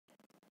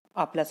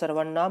आपल्या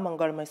सर्वांना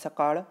मंगळमय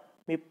सकाळ.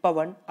 मी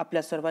पवन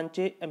आपल्या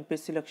सर्वांचे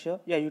MPSC लक्ष्य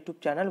या यूट्यूब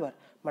चॅनलवर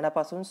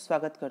मनापासून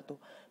स्वागत करतो.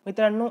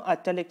 मित्रांनो,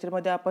 आजच्या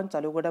लेक्चरमध्ये आपण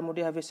चालू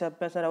घडामोडी हा विषय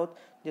अभ्यासणार आहोत,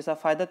 ज्याचा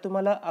फायदा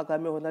तुम्हाला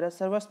आगामी होणाऱ्या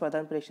सर्व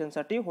स्पर्धा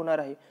परीक्षांसाठी होणार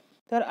आहे.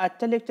 तर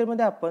आजच्या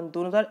लेक्चरमध्ये आपण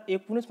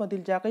 2019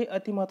 मधील ज्या काही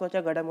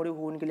अतिमहत्त्वाच्या घडामोडी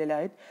होऊन गेलेल्या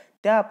आहेत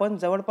त्या आपण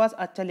जवळपास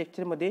आजच्या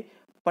लेक्चरमध्ये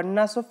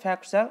 50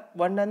 फॅक्ट्सच्या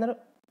वर्णनावर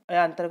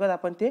या अंतर्गत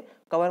आपण ते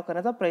कव्हर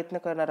करण्याचा प्रयत्न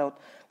करणार आहोत.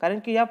 कारण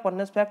की या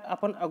 50 फॅक्ट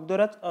आपण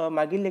अगोदरच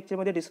मागील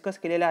लेक्चरमध्ये डिस्कस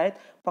केलेल्या आहेत.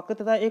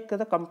 फक्त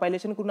त्याचा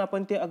कंपायलेशन करून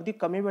आपण ते अगदी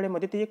कमी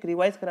वेळेमध्ये ते एक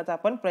रिवाईज करण्याचा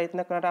आपण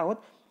प्रयत्न करणार आहोत.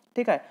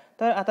 ठीक आहे.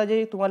 तर आता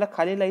जे तुम्हाला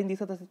खाली लाईन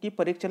दिसत असेल की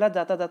परीक्षेला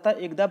जाता जाता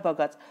एकदा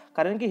बघाच.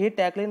 कारण की हे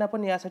टॅगलाईन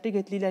आपण यासाठी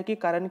घेतलेली आहे की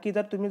कारण की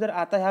तुम्ही जर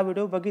आता हा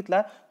व्हिडिओ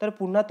बघितला तर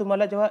पुन्हा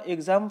तुम्हाला जेव्हा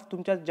एक्झाम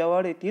तुमच्या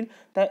जवळ येतील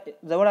त्या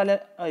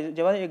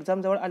जेव्हा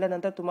एक्झाम जवळ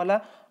आल्यानंतर तुम्हाला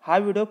हा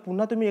व्हिडिओ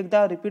पुन्हा तुम्ही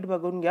एकदा रिपीट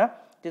बघून घ्या.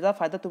 त्याचा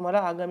फायदा तुम्हाला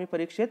आगामी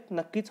परीक्षेत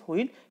नक्कीच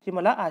होईल ही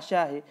मला आशा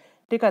आहे.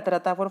 ठीक आहे. तर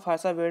आता आपण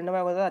फारसा वेळ न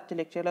घालवता आजच्या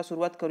लेक्चरला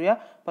सुरुवात करूया.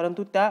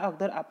 परंतु त्या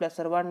अगोदर आपल्या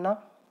सर्वांना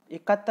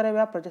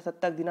 71व्या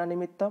प्रजासत्ताक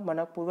दिनानिमित्त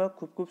मनपूर्वक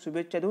खूप खूप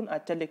शुभेच्छा देऊन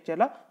आजच्या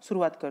लेक्चरला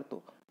सुरुवात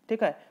करतो.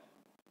 ठीक आहे.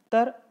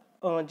 तर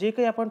जे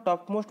काही आपण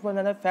टॉप मोस्ट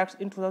 100 फॅक्ट्स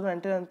इन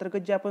 2019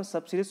 अंतर्गत जे आपण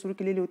सब सिरीज सुरू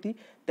केलेली होती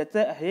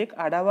त्याचा हे एक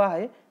आढावा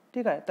आहे.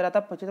 ठीक आहे. तर आता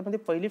त्याच्यामध्ये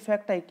पहिली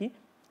फॅक्ट आहे की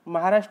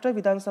महाराष्ट्र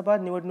विधानसभा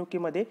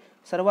निवडणुकीमध्ये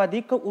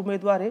सर्वाधिक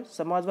उमेदवार हे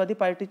समाजवादी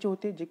पार्टीचे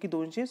होते, जे की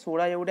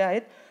 216 एवढे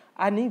आहेत.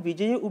 आणि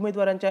विजयी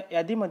उमेदवारांच्या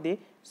यादीमध्ये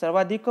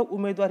सर्वाधिक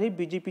उमेदवार हे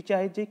BJPचे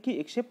आहेत, जे की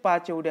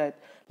 105 एवढे आहेत.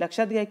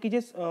 लक्षात घ्या की जे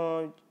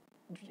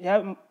ह्या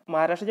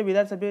महाराष्ट्राच्या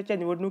विधानसभेच्या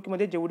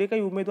निवडणुकीमध्ये जेवढे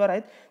काही उमेदवार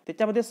आहेत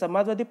त्याच्यामध्ये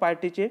समाजवादी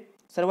पार्टीचे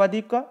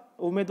सर्वाधिक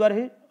उमेदवार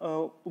हे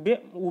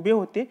उभे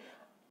होते.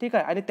 ठीक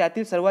आहे. आणि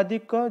त्यातील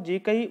सर्वाधिक जे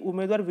काही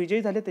उमेदवार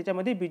विजयी झाले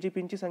त्याच्यामध्ये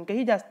BJPची संख्या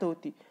ही जास्त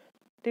होती.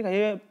 ठीक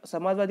आहे. हे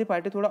समाजवादी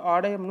पार्टी थोडं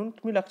ऑड आहे म्हणून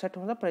तुम्ही लक्षात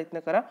ठेवण्याचा प्रयत्न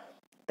करा.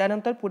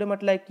 त्यानंतर पुढे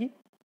म्हटलं आहे की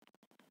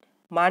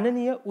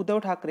माननीय उद्धव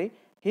ठाकरे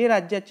हे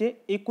राज्याचे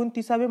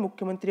 29वे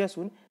मुख्यमंत्री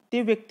असून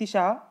ते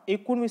व्यक्तिशः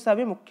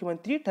 19वे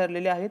मुख्यमंत्री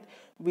ठरलेले आहेत.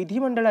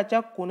 विधिमंडळाच्या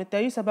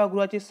कोणत्याही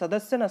सभागृहाचे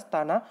सदस्य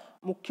नसताना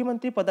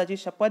मुख्यमंत्री पदाची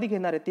शपथ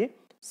घेणारे ते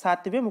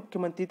 7वे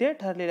मुख्यमंत्री ते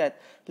ठरलेले आहेत.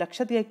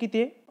 लक्षात घ्या की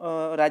ते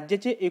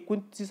राज्याचे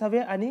 29वे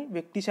आणि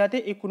व्यक्तिशः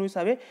ते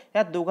 19वे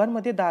या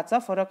दोघांमध्ये 10चा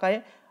फरक आहे.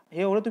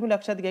 हे एवढं तुम्ही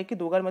लक्षात घ्या की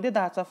दोघांमध्ये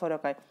 10चा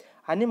फरक आहे.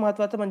 आणि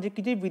महत्त्वाचं म्हणजे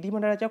की जे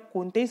विधिमंडळाच्या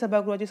कोणत्याही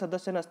सभागृहाचे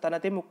सदस्य नसताना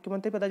ते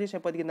मुख्यमंत्री पदाची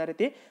शपथ घेणारे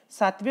ते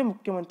 7वे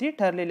मुख्यमंत्री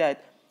ठरलेले आहेत.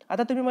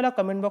 आता तुम्ही मला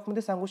कमेंट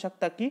बॉक्समध्ये सांगू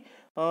शकता की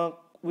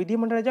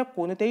विधिमंडळाच्या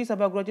कोणत्याही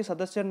सभागृहाचे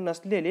सदस्य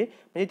नसलेले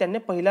म्हणजे त्यांनी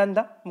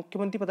पहिल्यांदा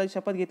मुख्यमंत्री पदाची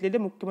शपथ घेतलेले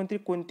मुख्यमंत्री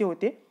कोणते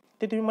होते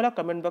ते तुम्ही मला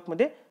कमेंट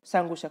बॉक्समध्ये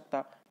सांगू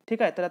शकता.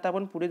 ठीक आहे. तर आता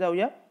आपण पुढे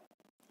जाऊया.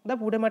 आता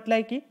पुढे म्हटलं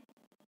आहे की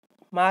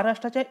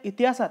महाराष्ट्राच्या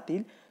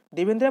इतिहासातील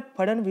देवेंद्र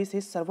फडणवीस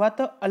हे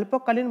सर्वात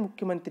अल्पकालीन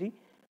मुख्यमंत्री,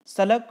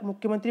 सलग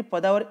मुख्यमंत्री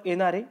पदावर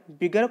येणारे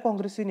बिगर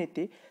काँग्रेसी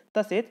नेते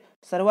तसेच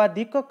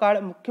सर्वाधिक काळ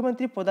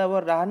मुख्यमंत्री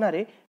पदावर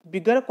राहणारे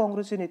बिगर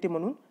काँग्रेसी नेते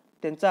म्हणून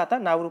त्यांचं आता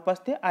नावरूपास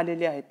ते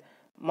आलेले आहेत.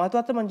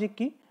 महत्त्वाचं म्हणजे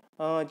की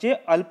जे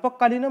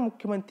अल्पकालीन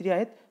मुख्यमंत्री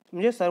आहेत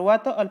म्हणजे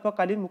सर्वात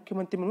अल्पकालीन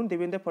मुख्यमंत्री म्हणून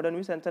देवेंद्र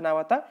फडणवीस यांचं नाव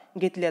आता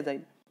घेतलं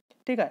जाईल.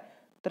 ठीक आहे.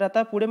 तर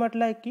आता पुढे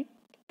म्हटलं आहे की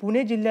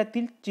पुणे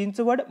जिल्ह्यातील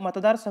चिंचवड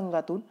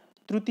मतदारसंघातून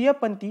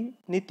तृतीयपंथी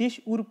नितीश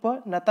उर्फ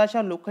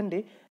नताशा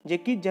लोखंडे जे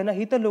की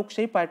जनहित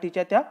लोकशाही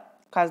पार्टीच्या त्या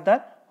खासदार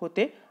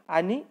होते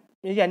आणि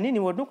यांनी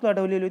निवडणूक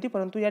लढवलेली होती,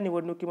 परंतु या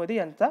निवडणुकीमध्ये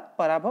यांचा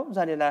पराभव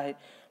झालेला आहे.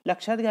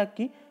 लक्षात घ्या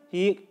की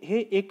हे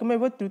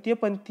एकमेव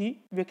तृतीयपंथी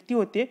व्यक्ती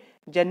होते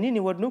ज्यांनी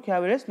निवडणूक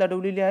ह्यावेळेस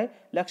लढवलेली आहे.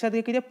 लक्षात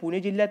घ्या की त्या पुणे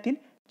जिल्ह्यातील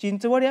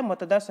चिंचवड या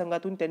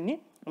मतदारसंघातून त्यांनी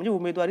म्हणजे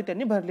उमेदवारी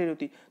त्यांनी भरलेली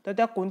होती. तर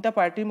त्या कोणत्या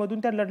पार्टीमधून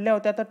त्या लढल्या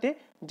होत्या तर ते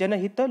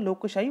जनहित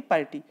लोकशाही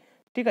पार्टी.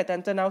 ठीक आहे.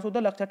 त्यांचं नाव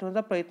सुद्धा लक्षात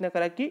ठेवण्याचा प्रयत्न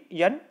करा की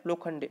एन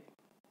लोखंडे.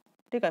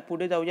 ठीक आहे.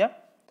 पुढे जाऊया.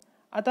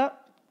 आता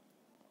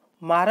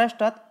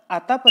महाराष्ट्रात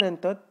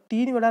आतापर्यंत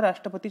 3 वेळा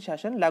राष्ट्रपती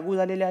शासन लागू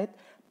झालेले आहेत.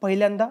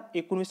 पहिल्यांदा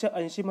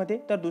 1980 मध्ये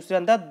तर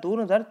दुसऱ्यांदा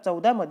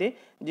 2014 मध्ये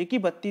जे की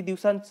 32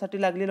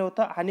 दिवसांसाठी लागलेलं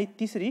होतं आणि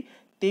तिसरी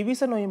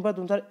 23 नोव्हेंबर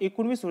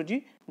 2019 रोजी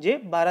जे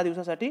 12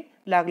 दिवसासाठी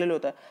लागलेलं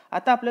होतं.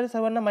 आता आपल्याला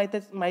सर्वांना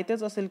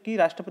माहीतच असेल की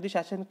राष्ट्रपती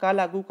शासन का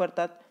लागू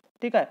करतात.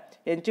 ठीक आहे.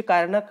 यांची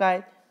कारणं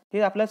काय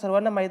हे आपल्या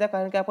सर्वांना माहीत आहे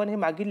कारण की आपण हे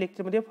मागील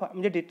लेक्चरमध्ये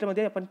म्हणजे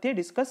डिटेलमध्ये आपण ते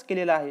डिस्कस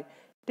केलेलं आहे.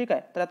 ठीक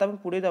आहे. तर आता आपण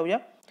पुढे जाऊया.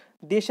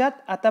 देशात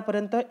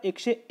आतापर्यंत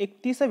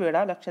 131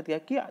 वेळा लक्षात घ्या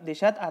की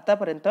देशात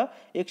आतापर्यंत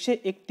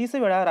 131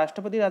 वेळा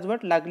राष्ट्रपती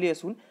राजवट लागली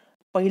असून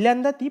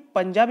पहिल्यांदा ती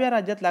पंजाब या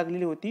राज्यात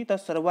लागलेली होती तर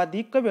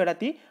सर्वाधिक वेळा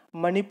ती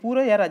मणिपूर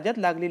या राज्यात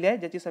लागलेली आहे,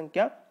 ज्याची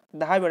संख्या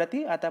 10 वेळा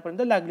ती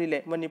आतापर्यंत लागलेली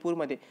आहे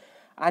मणिपूरमध्ये.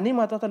 आणि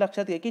महत्त्वाचं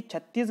लक्षात घ्या की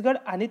छत्तीसगड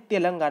आणि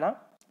तेलंगणा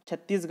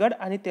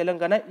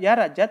या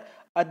राज्यात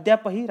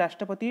अद्यापही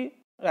राष्ट्रपती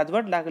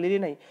राजवट लागलेली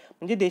नाही.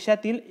 म्हणजे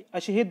देशातील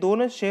असे हे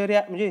दोन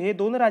म्हणजे हे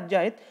दोन राज्य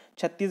आहेत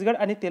छत्तीसगड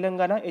आणि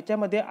तेलंगणा,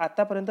 याच्यामध्ये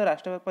आतापर्यंत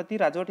राष्ट्रपती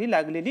राजवट ही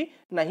लागलेली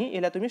नाही.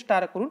 याला तुम्ही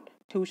स्टार करून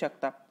ठेवू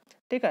शकता.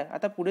 ठीक आहे.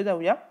 आता पुढे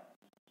जाऊया.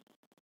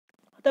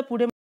 आता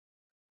पुढे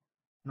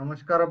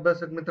नमस्कार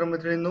अभ्यासक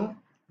मित्रमैत्रिणींनो,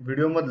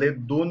 व्हिडिओ मधले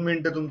 2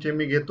 मिनिटं तुमचे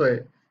मी घेतोय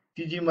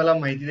ती जी मला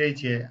माहिती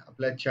द्यायची आहे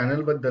आपल्या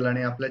चॅनलबद्दल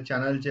आणि आपल्या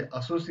चॅनलचे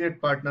असोसिएट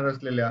पार्टनर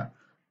असलेल्या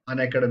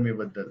अनअकॅडमी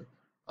बद्दल.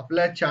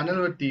 आपल्या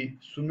चॅनलवरती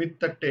सुमित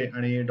तट्टे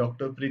आणि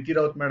डॉक्टर प्रीती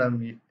राऊत मॅडम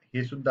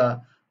हे सुद्धा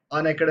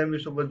अनअकॅडमी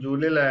सोबत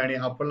जोडलेलं आहे आणि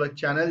आपलं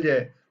चॅनल जे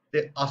आहे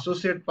ते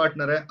असोसिएट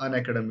पार्टनर आहे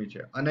अनअकॅडमीचे.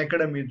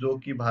 अनअकॅडमी जो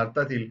की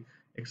भारतातील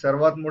एक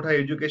सर्वात मोठा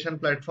एज्युकेशन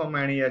प्लॅटफॉर्म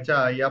आहे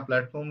आणि या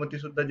प्लॅटफॉर्मवरती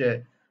सुद्धा जे आहे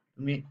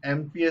तुम्ही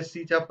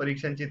MPSC च्या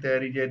परीक्षांची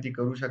तयारी जी आहे ती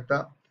करू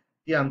शकता.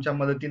 ती आमच्या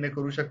मदतीने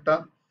करू शकता.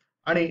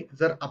 आणि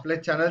जर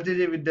आपल्या चॅनलचे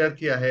जे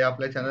विद्यार्थी आहे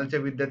आपल्या चॅनलच्या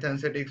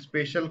विद्यार्थ्यांसाठी एक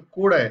स्पेशल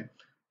कोड आहे.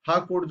 हा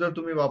कोड जर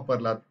तुम्ही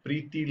वापरलात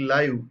प्रीती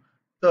लाईव्ह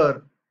तर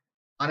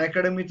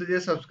अनअकॅडमीचं जे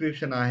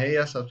सबस्क्रिप्शन आहे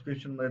या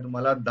सबस्क्रिप्शन मध्ये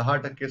तुम्हाला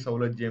 10%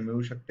 सवलत जे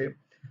मिळू शकते.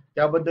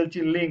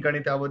 त्याबद्दलची लिंक आणि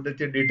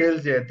त्याबद्दलचे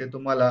डिटेल्स जे आहेत ते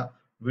तुम्हाला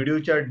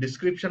व्हिडिओच्या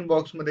डिस्क्रिप्शन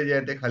बॉक्स मध्ये जे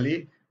आहे ते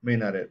खाली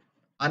मिळणार आहेत.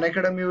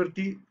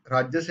 अनअकॅडमीवरती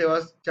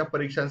राज्यसेवाच्या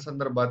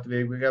परीक्षांसंदर्भात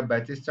वेगवेगळ्या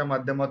बॅचेसच्या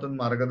माध्यमातून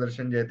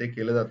मार्गदर्शन जे आहे ते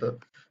केलं जातं.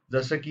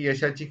 जसं की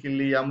यशाची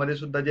किल्ली यामध्ये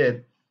सुद्धा जे आहेत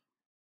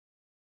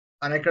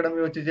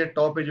अनअकॅडमीवरचे जे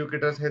टॉप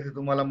एज्युकेटर्स आहेत ते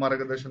तुम्हाला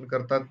मार्गदर्शन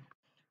करतात.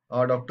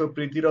 डॉक्टर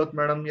प्रीती राऊत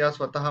मॅडम या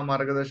स्वतः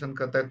मार्गदर्शन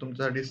करतायत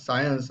तुमच्यासाठी.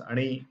 सायन्स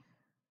आणि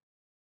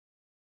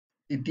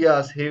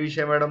इतिहास हे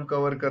विषय मॅडम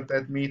कव्हर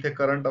करतायत. मी इथे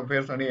करंट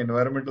अफेअर्स आणि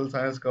एन्व्हायरमेंटल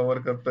सायन्स कव्हर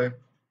करतोय.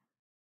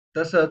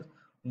 तसंच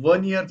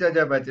 1 इयरच्या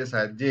ज्या बॅचेस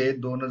आहेत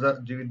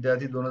जे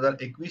विद्यार्थी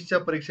 2021च्या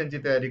परीक्षांची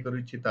तयारी करू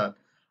इच्छितात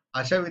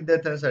अशा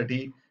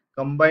विद्यार्थ्यांसाठी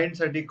कंबाईंड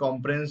साठी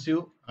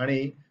कॉम्प्रिहेन्सिव्ह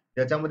आणि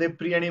त्याच्यामध्ये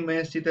प्री आणि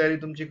मेन्सची तयारी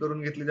तुमची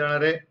करून घेतली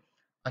जाणार आहे.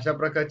 अशा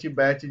प्रकारची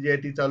बॅच जी आहे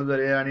ती चालू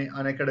झाली आहे आणि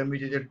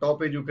अनअकॅडमीचे जे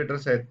टॉप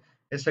एज्युकेटर्स आहेत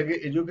हे सगळे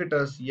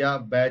एज्युकेटर्स या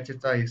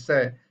बॅचचा हिस्सा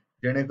आहे,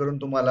 जेणेकरून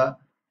तुम्हाला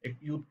एक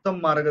उत्तम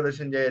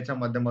मार्गदर्शन जे आहे याच्या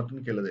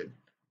माध्यमातून केलं जाईल.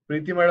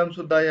 प्रीती मॅडम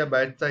सुद्धा या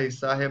बॅचचा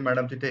हिस्सा आहे.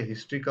 मॅडम तिथे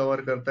हिस्ट्री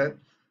कव्हर करतायत.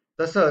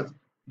 तसंच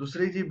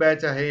दुसरी जी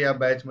बॅच आहे या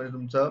बॅच मध्ये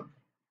तुमचं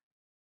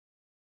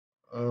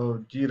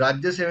जी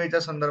राज्यसेवेच्या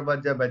संदर्भात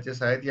ज्या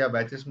बॅचेस आहेत या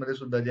बॅचेस मध्ये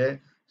सुद्धा जे आहे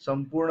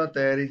संपूर्ण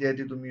तयारी जी आहे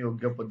ती तुम्ही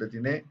योग्य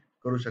पद्धतीने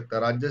करू शकता.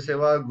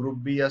 राज्यसेवा ग्रुप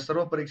बी या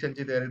सर्व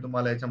परीक्षांची तयारी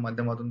तुम्हाला याच्या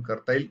माध्यमातून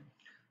करता येईल.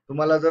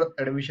 तुम्हाला जर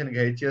ऍडमिशन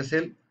घ्यायची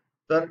असेल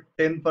तर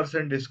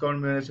 10%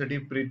 डिस्काउंट मिळण्यासाठी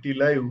प्रीती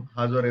लाईव्ह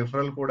हा जो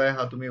रेफरल कोड आहे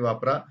हा तुम्ही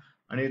वापरा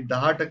आणि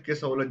 10%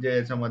 सवलत जी आहे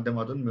याच्या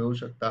माध्यमातून मिळू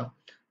शकता.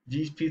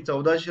 जी फी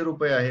 1400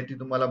 रुपये आहे ती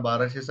तुम्हाला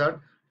 1260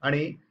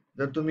 आणि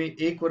जर तुम्ही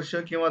 1 वर्ष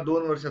किंवा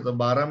 2 वर्षाचं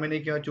 12 महिने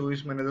किंवा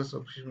 24 महिन्याचं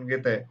सबस्क्रिप्शन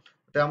घेताय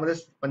त्यामध्ये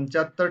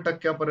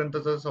 75%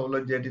 पर्यंतच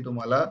सवलत जी आहे ती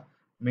तुम्हाला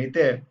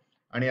मिळते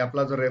आणि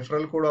आपला जर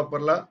रेफरल कोड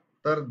वापरला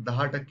तर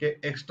 10%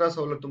 एक्स्ट्रा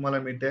सवलत तुम्हाला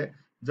मिळते.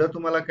 जर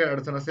तुम्हाला काही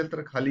अडचण असेल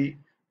तर खाली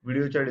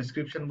व्हिडिओच्या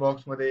डिस्क्रिप्शन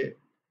बॉक्स मध्ये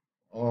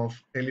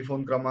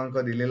टेलिफोन क्रमांक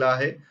दिलेला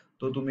आहे,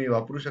 तो तुम्ही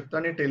वापरू शकता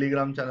आणि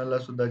टेलिग्राम चॅनलला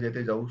सुद्धा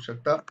जेथे जाऊ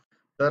शकता.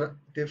 तर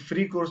ते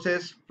फ्री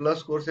कोर्सेस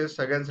प्लस कोर्सेस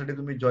सगळ्यांसाठी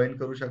तुम्ही जॉईन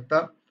करू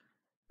शकता.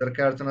 तर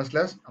काय अडचण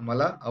असल्यास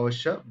आम्हाला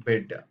अवश्य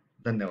भेट द्या.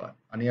 धन्यवाद.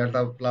 आणि आता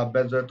आपला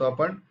अभ्यास जो आहे तो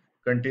आपण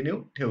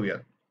कंटिन्यू ठेवूयात.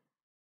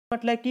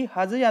 म्हटलंय की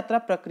हज यात्रा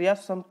प्रक्रिया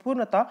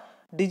संपूर्णतः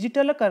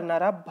डिजिटल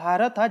करणारा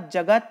भारत हा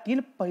जगातील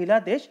पहिला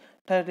देश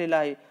ठरलेला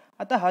आहे.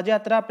 आता हज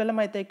यात्रा आपल्याला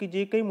माहिती आहे की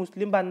जे काही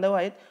मुस्लिम बांधव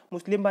आहेत,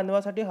 मुस्लिम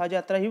बांधवासाठी हज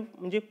यात्रा ही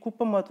म्हणजे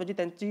खूप महत्त्वाची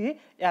त्यांची ही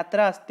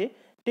यात्रा असते.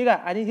 ठीक आहे.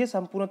 आणि हे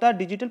संपूर्णतः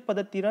डिजिटल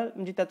पद्धतीनं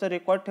म्हणजे त्याचं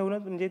रेकॉर्ड ठेवणं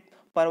म्हणजे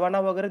परवाना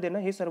वगैरे देणं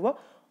हे सर्व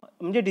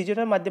म्हणजे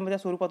डिजिटल माध्यमाच्या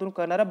स्वरूपातून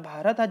करणारा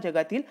भारत हा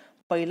जगातील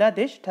पहिला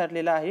देश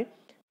ठरलेला आहे.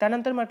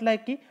 त्यानंतर म्हटलं आहे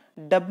की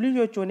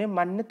WHO ने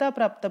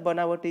मान्यताप्राप्त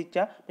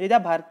बनावटीच्या म्हणजे त्या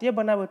भारतीय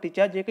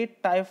बनावटीच्या जे काही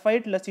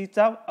टायफॉइड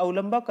लसीचा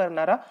अवलंब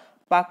करणारा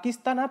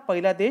पाकिस्तान हा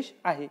पहिला देश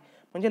आहे.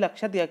 म्हणजे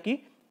लक्षात घ्या की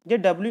जे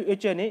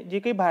WHO ने जे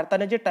काही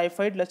भारताने जे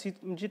टायफॉइड लसी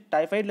म्हणजे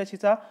टायफॉइड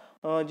लसीचा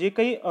जे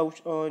काही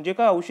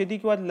औषधी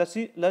किंवा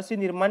लसी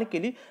निर्माण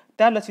केली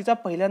त्या लसीचा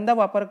पहिल्यांदा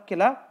वापर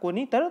केला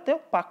कोणी तर ते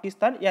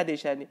पाकिस्तान या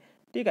देशाने.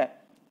 ठीक आहे.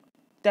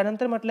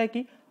 त्यानंतर म्हटलंय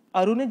की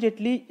अरुण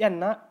जेटली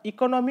यांना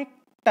इकॉनॉमिक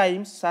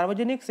टाइम्स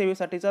सार्वजनिक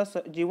सेवेसाठीचा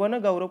जीवन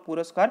गौरव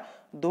पुरस्कार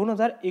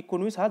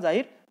 2019 हा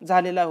जाहीर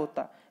झालेला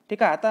होता.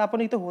 ठीक आहे. आता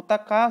आपण इथं होता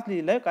का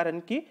लिहिलंय कारण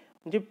की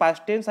म्हणजे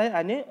पास्ट टेन्स आहे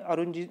आणि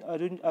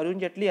अरुण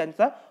जेटली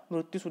यांचा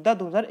मृत्यू सुद्धा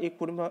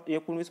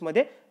 2019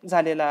 मध्ये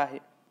झालेला आहे.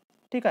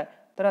 ठीक आहे.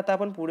 तर आता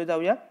आपण पुढे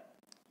जाऊया.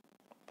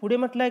 पुढे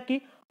म्हटलंय की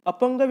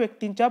अपंग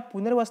व्यक्तींच्या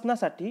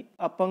पुनर्वसनासाठी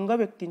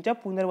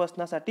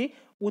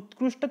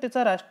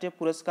उत्कृष्टतेचा राष्ट्रीय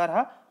पुरस्कार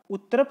हा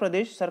उत्तर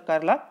प्रदेश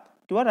सरकारला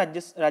किंवा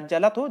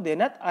राज्याला तो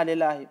देण्यात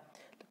आलेला आहे.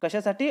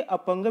 कशासाठी?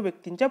 अपंग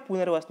व्यक्तींच्या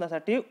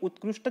पुनर्वसनासाठी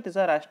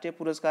उत्कृष्टतेचा राष्ट्रीय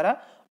पुरस्कार हा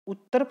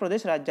उत्तर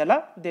प्रदेश राज्याला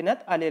देण्यात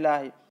आलेला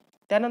आहे.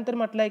 त्यानंतर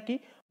म्हटलंय की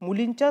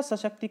मुलींच्या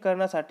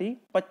सशक्तीकरणासाठी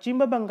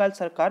पश्चिम बंगाल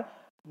सरकार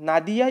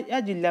नादिया या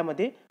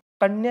जिल्ह्यामध्ये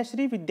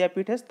कन्याश्री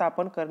विद्यापीठ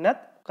स्थापन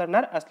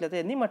करणार असल्याचं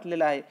यांनी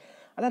म्हटलेलं आहे.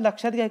 आता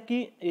लक्षात घ्या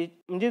की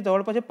म्हणजे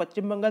जवळपास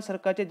पश्चिम बंगाल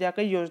सरकारच्या ज्या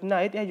काही योजना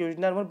आहेत या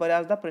योजनांवर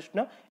बऱ्याचदा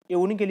प्रश्न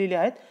येऊन गेलेले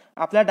आहेत.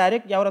 आपला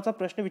डायरेक्ट यावर असा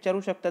प्रश्न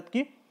विचारू शकतात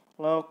की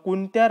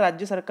कोणत्या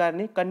राज्य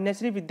सरकारने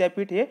कन्याश्री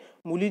विद्यापीठ हे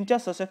मुलींच्या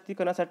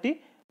सशक्तीकरणासाठी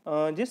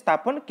जे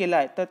स्थापन केलं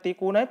आहे तर ते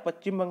कोण आहे?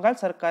 पश्चिम बंगाल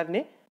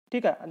सरकारने.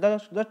 ठीक आहे.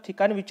 जर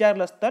ठिकाण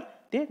विचारलंच तर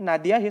ते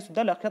नादिया हे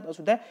सुद्धा लक्षात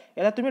असू द्या.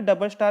 याला तुम्ही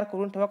डबल स्टार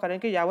करून ठेवा कारण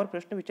की यावर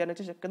प्रश्न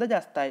विचारण्याची शक्यता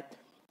जास्त आहे.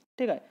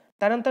 ठीक आहे.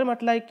 त्यानंतर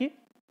म्हटलं आहे की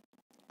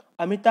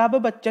अमिताभ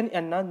बच्चन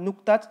यांना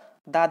नुकताच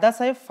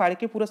दादासाहेब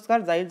फाळके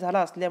पुरस्कार जाहीर झाला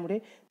असल्यामुळे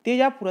ते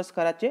या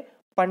पुरस्काराचे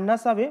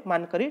 50वे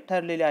मानकरी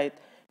ठरलेले आहेत.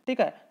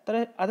 ठीक आहे. तर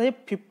आता हे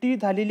 50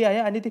 झालेली आहे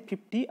आणि ती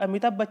 50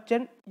 अमिताभ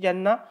बच्चन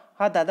यांना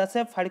हा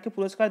दादासाहेब फाळके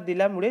पुरस्कार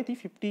दिल्यामुळे ती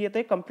 50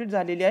 येथे कंप्लीट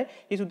झालेली आहे.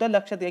 हे सुद्धा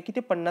लक्षात घ्या की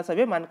ते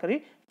 50वे मानकरी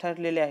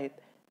ठरलेले आहेत.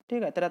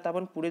 ठीक आहे. तर आता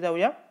आपण पुढे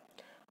जाऊया.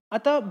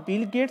 आता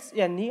बिल गेट्स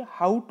यांनी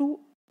how to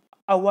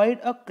avoid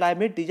a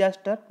climate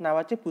disaster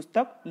नावाचे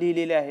पुस्तक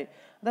लिहिलेले आहे.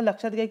 आता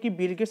लक्षात घ्या की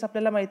बिल गेट्स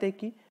आपल्याला माहिती आहे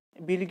की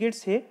बिल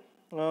गेट्स हे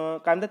काय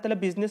म्हणतात त्याला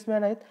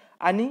बिझनेसमॅन आहेत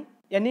आणि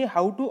यांनी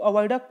how to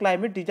avoid a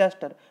climate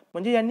disaster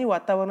म्हणजे यांनी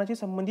वातावरणाशी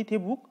संबंधित हे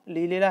बुक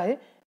लिहिलेलं आहे.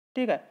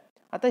 ठीक आहे.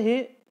 आता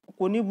हे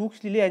कोणी बुक्स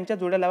लिहिले यांच्या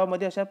जोड्या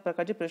लावामध्ये अशा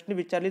प्रकारचे प्रश्न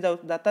विचारले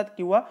जातात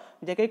किंवा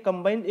जे काही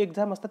कंबाईंड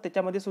एक्झाम असतात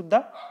त्याच्यामध्ये सुद्धा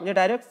म्हणजे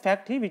डायरेक्ट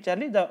फॅक्ट ही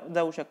विचारली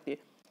जाऊ शकते.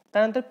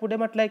 त्यानंतर पुढे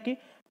म्हटलं आहे की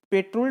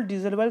पेट्रोल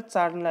डिझेलवर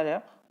चालणाऱ्या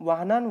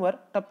वाहनांवर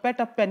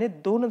टप्प्याटप्प्याने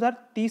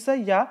 2030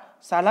 या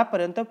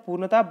सालापर्यंत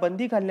पूर्णतः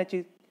बंदी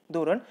घालण्याचे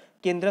धोरण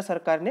केंद्र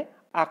सरकारने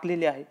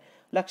आखलेले आहे.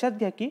 लक्षात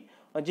घ्या की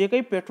जे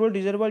काही पेट्रोल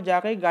डिझेलवर ज्या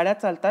काही गाड्या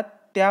चालतात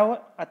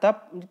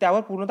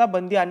त्यावर पूर्णतः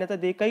बंदी आणण्याचं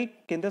जे काही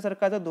केंद्र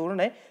सरकारचं धोरण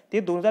आहे ते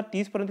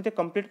 2030 पर्यंत ते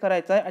कंप्लीट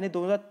करायचं आहे आणि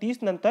 2030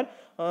 नंतर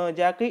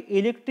ज्या काही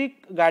इलेक्ट्रिक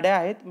गाड्या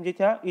आहेत म्हणजे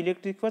त्या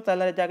इलेक्ट्रिकवर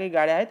चालणाऱ्या ज्या काही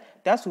गाड्या आहेत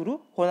त्या सुरू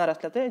होणार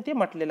असल्याचं ते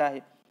म्हटलेलं आहे.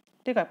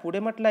 ठीक आहे. पुढे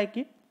म्हटलं आहे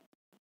की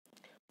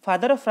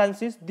फादर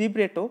फ्रान्सिस दी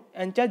ब्रेटो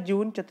यांच्या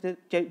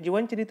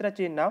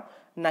जीवनचरित्राचे नाव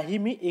नाही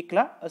मी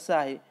एकला असं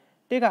आहे.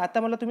 ठीक आहे.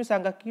 आता मला तुम्ही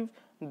सांगा की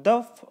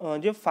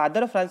जे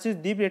फादर फ्रान्सिस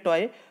दी ब्रेटो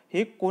आहे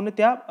हे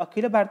कोणत्या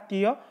अखिल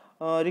भारतीय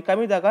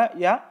रिकामी जागा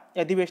या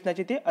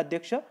अधिवेशनाचे ते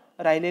अध्यक्ष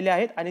राहिलेले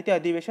आहेत आणि ते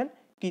अधिवेशन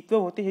कितवे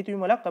होते हे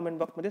तुम्ही मला कमेंट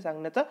बॉक्समध्ये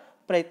सांगण्याचा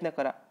प्रयत्न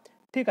करा.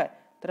 ठीक आहे.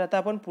 तर आता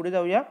आपण पुढे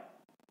जाऊया.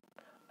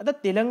 आता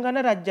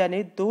तेलंगणा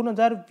राज्याने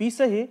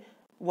 2020 हे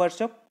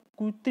वर्ष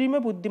कृत्रिम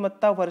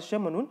बुद्धिमत्ता वर्ष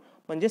म्हणून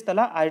म्हणजेच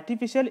त्याला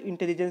आर्टिफिशियल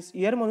इंटेलिजन्स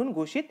इयर म्हणून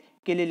घोषित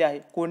केलेले आहे.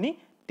 कोणी?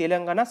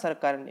 तेलंगणा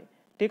सरकारने.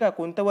 ठीक आहे.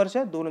 कोणतं वर्ष?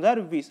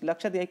 2020.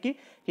 लक्षात घ्या की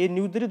हे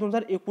न्यूज जरी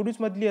 2019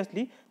 मधली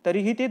असली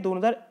तरीही ते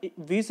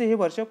 2020 हे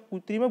वर्ष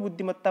कृत्रिम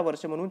बुद्धिमत्ता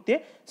वर्ष म्हणून ते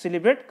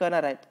सेलिब्रेट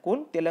करणार आहेत.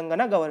 कोण?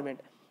 तेलंगणा गव्हर्नमेंट.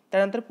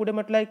 त्यानंतर पुढे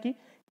म्हटलं आहे की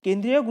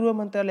केंद्रीय गृह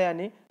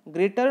मंत्रालयाने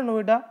ग्रेटर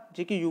नोएडा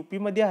जे की यूपी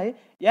मध्ये आहे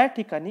या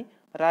ठिकाणी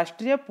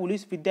राष्ट्रीय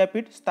पोलीस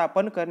विद्यापीठ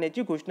स्थापन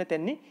करण्याची घोषणा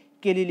त्यांनी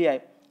केलेली आहे.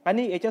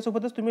 आणि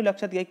याच्यासोबतच तुम्ही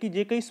लक्षात घ्या की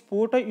जे काही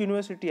स्पोर्ट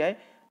युनिव्हर्सिटी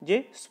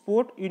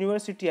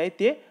आहे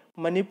ते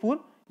मणिपूर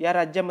या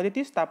राज्यामध्ये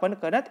ती स्थापन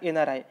करण्यात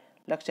येणार आहे.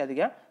 लक्षात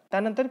घ्या.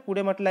 त्यानंतर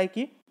पुढे म्हटलं आहे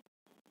की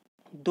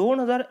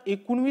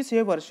 2019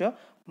 हे वर्ष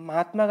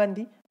महात्मा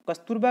गांधी,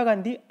 कस्तुरबा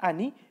गांधी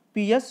आणि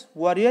PS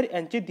वॉरियर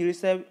यांचे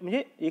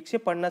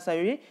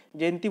 150वे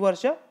जयंती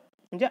वर्ष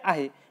म्हणजे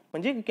आहे.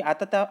 म्हणजे की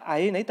आता त्या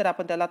आहे नाही तर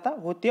आपण त्याला आता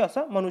होते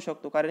असं म्हणू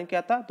शकतो कारण की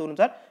आता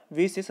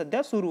 2020 हे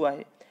सध्या सुरू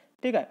आहे.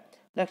 ठीक आहे.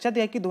 लक्षात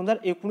घ्या की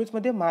 2019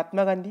 मध्ये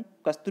महात्मा गांधी,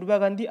 कस्तुरबा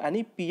गांधी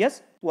आणि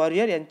PS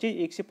वॉरियर यांचे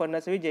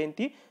 150वे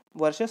जयंती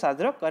वर्ष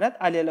साजरं करण्यात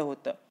आलेलं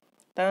होतं.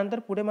 त्यानंतर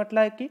पुढे म्हटलं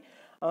आहे की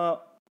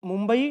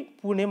मुंबई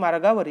पुणे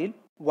मार्गावरील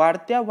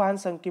वाढत्या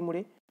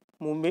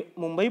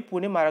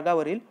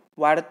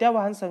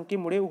वाहन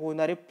संख्येमुळे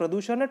होणारे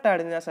प्रदूषण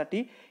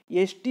टाळण्यासाठी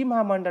ST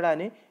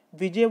महामंडळाने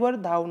विजेवर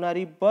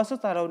धावणारी बस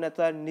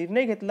चालवण्याचा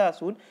निर्णय घेतला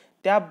असून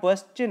त्या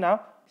बसचे नाव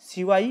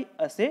शिवाई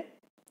असे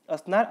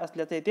असणार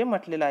असल्याचं इथे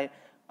म्हटलेलं आहे.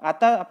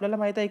 आता आपल्याला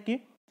माहित आहे की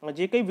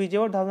जे काही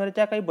विजेवर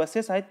धावणाऱ्या काही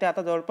बसेस आहेत त्या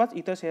आता जवळपास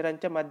इतर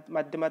शहरांच्या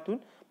माध्यमातून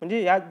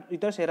म्हणजे या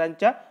इतर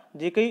शहरांच्या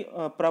जे काही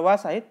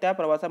प्रवास आहेत त्या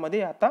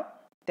प्रवासामध्ये आता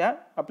त्या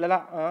आपल्याला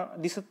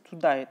दिसत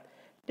सुद्धा आहेत.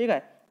 ठीक आहे.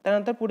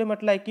 त्यानंतर पुढे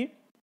म्हटलं आहे की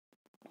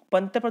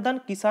पंतप्रधान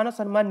किसान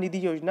सन्मान निधी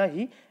योजना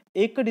ही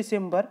 1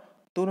 डिसेंबर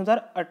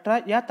 2018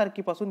 या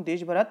तारखेपासून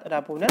देशभरात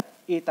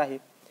राबवण्यात येत आहे.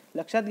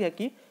 लक्षात घ्या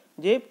की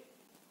जे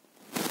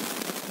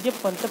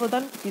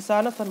पंतप्रधान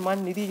किसान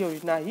सन्मान निधी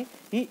योजना ही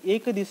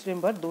 1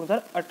 डिसेंबर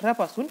 2018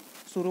 पासून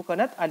सुरू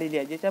करण्यात आलेली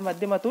आहे, ज्याच्या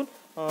माध्यमातून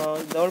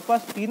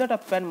जवळपास 3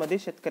 टप्प्यांमध्ये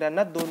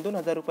शेतकऱ्यांना 2-2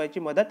 हजार रुपयाची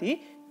मदत ही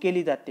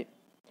केली जाते.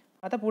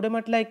 आता पुढे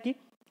म्हटलं आहे की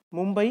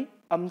मुंबई,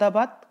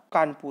 अहमदाबाद,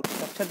 कानपूर.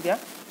 लक्षात घ्या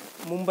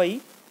मुंबई,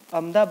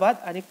 अहमदाबाद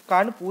आणि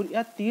कानपूर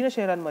या 3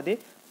 शहरांमध्ये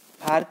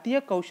भारतीय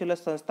कौशल्य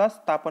संस्था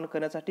स्थापन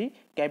करण्यासाठी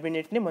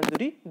कॅबिनेटने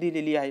मंजुरी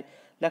दिलेली आहे.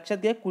 लक्षात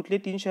घ्या कुठले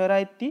 3 शहर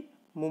आहेत ती?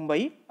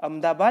 मुंबई,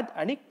 अहमदाबाद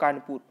आणि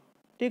कानपूर.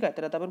 ठीक आहे.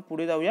 तर आता आपण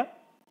पुढे जाऊया.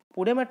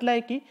 पुढे म्हटलं आहे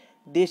की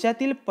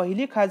देशातील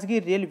पहिली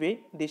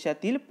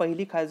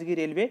खाजगी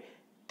रेल्वे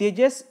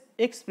तेजस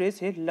एक्सप्रेस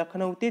हे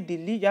लखनौ ते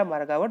दिल्ली या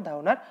मार्गावर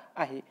धावणार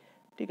आहे.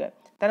 ठीक आहे.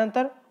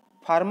 त्यानंतर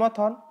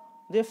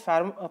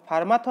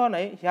फार्माथॉन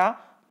आहे ह्या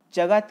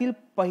जगातील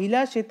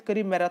पहिल्या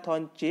शेतकरी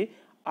मॅरेथॉनचे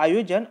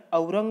आयोजन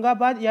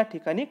औरंगाबाद या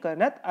ठिकाणी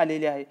करण्यात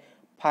आलेले आहे.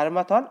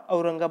 फार्माथॉन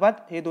औरंगाबाद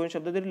हे 2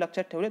 शब्द जरी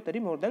लक्षात ठेवले तरी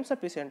मोर दॅन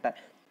सफिशियंट आहे.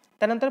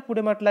 त्यानंतर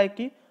पुढे म्हटलं आहे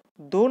की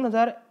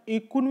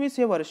 2019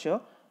 हे वर्ष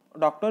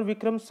डॉक्टर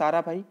विक्रम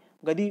साराभाई,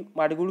 गदी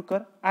माडगुळकर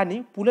आणि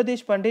पु ल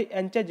देशपांडे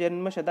यांच्या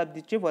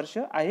जन्मशताब्दीचे वर्ष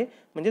आहे.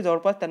 म्हणजे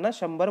जवळपास त्यांना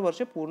 100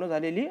 वर्ष पूर्ण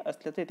झालेली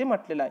असल्याचं इथे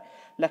म्हटलेलं आहे.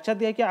 लक्षात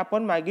घ्या की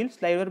आपण मागील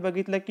स्लाइडवर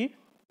बघितलं की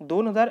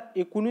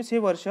 2019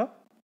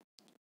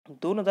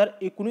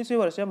 हे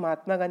वर्ष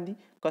महात्मा गांधी,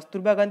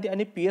 कस्तुरबा गांधी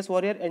आणि PS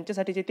वॉरियर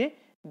यांच्यासाठीचे ते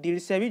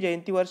 150वी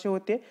जयंती वर्ष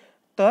होते.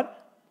 तर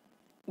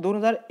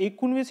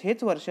 2019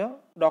 हेच वर्ष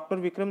डॉक्टर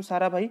विक्रम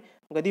साराभाई,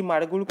 गदी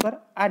माडगुळकर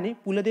आणि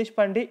पु ल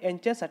देशपांडे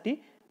यांच्यासाठी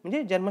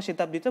म्हणजे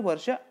जन्मशताब्दीचं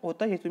वर्ष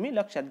होतं, हे तुम्ही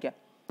लक्षात घ्या.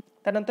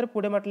 त्यानंतर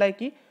पुढे म्हटलं आहे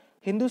की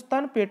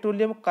हिंदुस्तान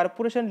पेट्रोलियम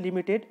कॉर्पोरेशन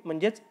लिमिटेड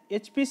म्हणजेच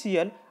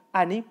HPCL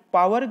आणि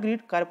power grid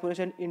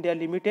corporation India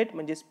limited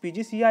म्हणजेच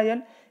PGCIL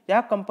या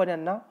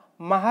कंपन्यांना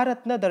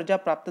महारत्न दर्जा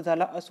प्राप्त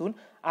झाला असून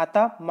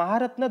आता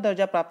महारत्न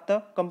दर्जा प्राप्त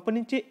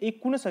कंपनीची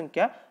एकूण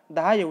संख्या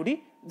 10 एवढी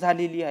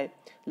झालेली आहे.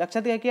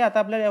 लक्षात घ्या की आता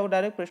आपल्याला यावर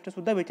डायरेक्ट प्रश्न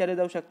सुद्धा विचारले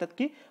जाऊ शकतात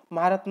की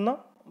महारत्न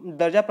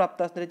दर्जा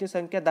प्राप्त असणाऱ्याची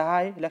संख्या 10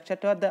 आहे. लक्षात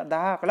ठेवा,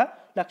 10 आकडा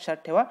लक्षात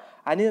ठेवा.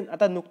 आणि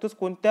आता नुकतंच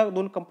कोणत्या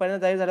 2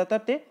 कंपन्यांना जाहीर झालं तर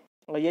ते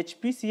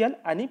HPCL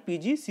आणि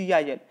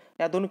PGCIL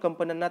या 2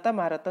 कंपन्यांना आता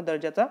महारत्न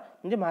दर्जाचा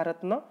म्हणजे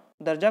महारत्न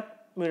दर्जा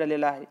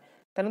मिळालेला आहे.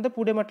 त्यानंतर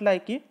पुढे म्हटलं आहे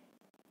की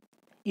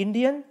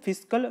इंडियन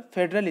फिस्कल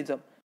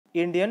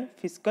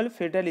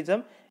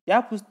फेडरलिझम या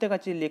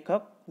पुस्तकाचे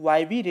लेखक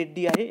YV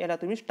रेड्डी आहे. याला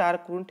तुम्ही स्टार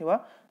करून ठेवा,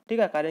 ठीक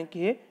आहे, कारण की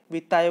हे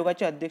वित्त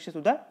आयोगाचे अध्यक्ष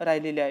सुद्धा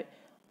राहिलेले आहे.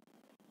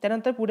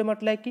 त्यानंतर पुढे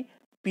म्हटलं आहे की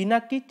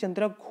पिनाकी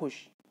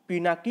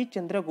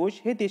चंद्र घोष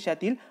हे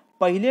देशातील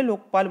पहिले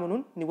लोकपाल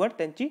म्हणून निवड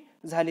त्यांची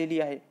झालेली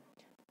आहे.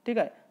 ठीक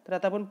आहे. तर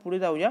आता आपण पुढे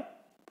जाऊया.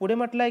 पुढे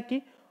म्हटलं आहे की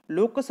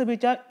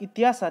लोकसभेच्या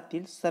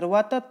इतिहासातील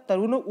सर्वात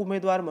तरुण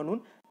उमेदवार म्हणून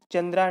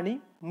चंद्राणी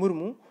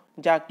मुर्मू,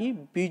 ज्या की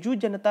बिजू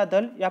जनता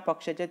दल या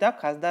पक्षाच्या त्या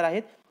खासदार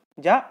आहेत,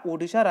 ज्या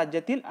ओडिशा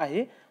राज्यातील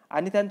आहे.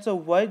 आणि त्यांचं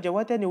वय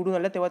जेव्हा त्या निवडून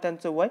आल्या तेव्हा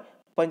त्यांचं वय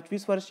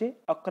 25 वर्षे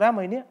 11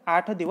 महिने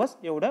 8 दिवस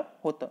एवढं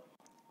होतं.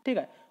 ठीक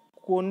आहे.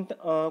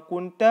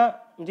 कोणत्या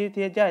म्हणजे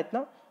ते जे आहेत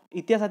ना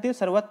इतिहासातील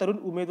सर्वात तरुण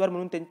उमेदवार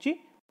म्हणून त्यांची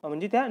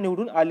म्हणजे त्या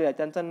निवडून आलेल्या आहेत.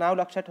 त्यांचं नाव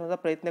लक्षात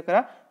ठेवण्याचा प्रयत्न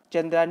करा,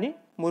 चंद्राणी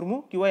मुर्मू,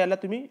 किंवा याला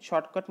तुम्ही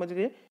शॉर्टकटमध्ये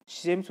ते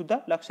सेम सुद्धा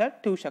लक्षात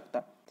ठेवू शकता.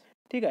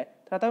 ठीक आहे.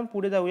 तर आता आपण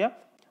पुढे जाऊया.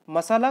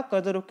 मसाला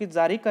कर्जरोखी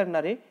जारी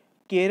करणारे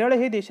केरळ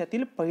हे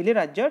देशातील पहिले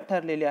राज्य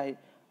ठरलेले आहे.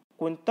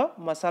 कोणतं?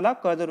 मसाला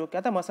कर्जरोखी.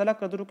 आता मसाला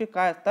कर्जरोखी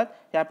काय असतात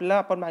हे आपल्याला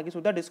आपण मागे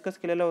सुद्धा डिस्कस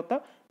केलेलं होतं.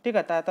 ठीक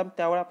आहे. तर आता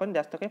त्यावर आपण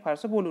जास्त काही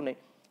फारसं बोलू नये.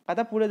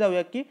 आता पुढे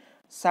जाऊया की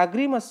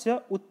सागरी मत्स्य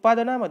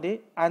उत्पादनामध्ये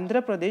आंध्र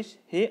प्रदेश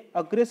हे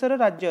अग्रेसर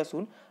राज्य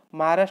असून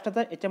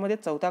महाराष्ट्राचा याच्यामध्ये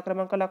 4था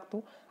क्रमांक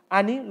लागतो.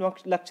 आणि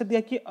लक्षात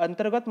घ्या की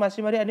अंतर्गत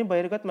मासेमारी आणि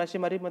बहिर्गत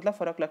मासेमारी मधला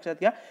फरक लक्षात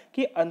घ्या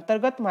की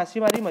अंतर्गत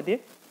मासेमारीमध्ये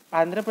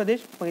आंध्र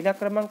प्रदेश पहिल्या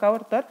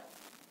क्रमांकावर, तर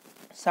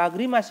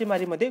सागरी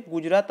मासेमारीमध्ये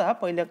गुजरात हा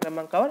पहिल्या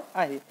क्रमांकावर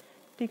आहे.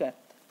 ठीक आहे.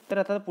 तर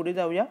आता पुढे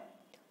जाऊया.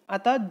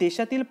 आता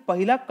देशातील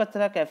पहिला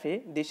कचरा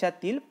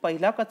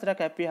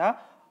कॅफे हा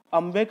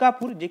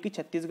अंबिकापूर, जे की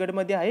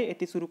छत्तीसगडमध्ये आहे,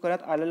 येथे सुरू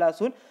करण्यात आलेला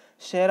असून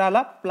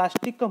शहराला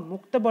प्लास्टिक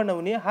मुक्त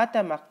बनवणे हा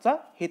त्यामागचा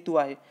हेतू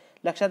आहे.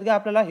 लक्षात घ्या,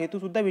 आपल्याला हेतू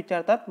सुद्धा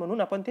विचारतात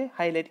म्हणून आपण ते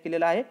हायलाइट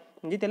केलेलं आहे,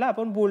 म्हणजे त्याला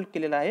आपण बोल्ड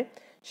केलेलं आहे.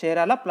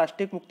 शहराला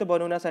प्लास्टिक मुक्त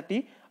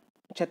बनवण्यासाठी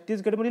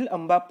छत्तीसगडमधील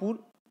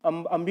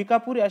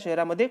अंबिकापूर या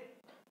शहरामध्ये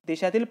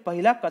देशातील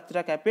पहिला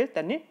कचरा कॅफे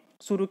त्यांनी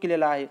सुरू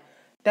केलेला आहे.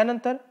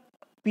 त्यानंतर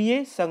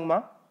PA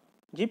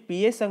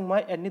संगमा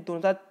यांनी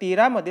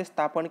 2013 मध्ये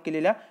स्थापन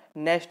केलेल्या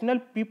नॅशनल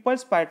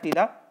पीपल्स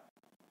पार्टीला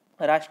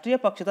राष्ट्रीय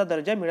पक्षाचा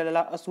दर्जा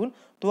मिळालेला असून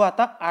तो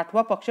आता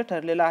 8वा पक्ष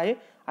ठरलेला आहे.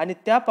 आणि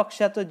त्या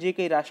पक्षाचं जे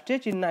काही राष्ट्रीय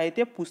चिन्ह आहे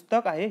ते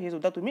पुस्तक आहे, हे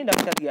सुद्धा तुम्ही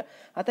लक्षात घ्या.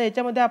 आता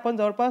याच्यामध्ये आपण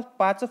जवळपास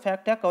 5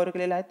 फॅक्ट ह्या कव्हर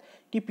केलेल्या आहेत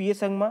की PA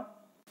संगमा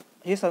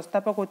हे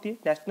संस्थापक होते,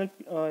 नॅशनल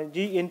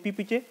जी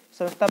NPPचे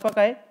संस्थापक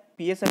आहे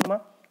PA संगमा.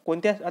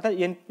 कोणत्या? आता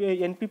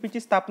NPPची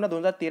स्थापना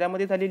 2013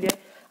 मध्ये झालेली आहे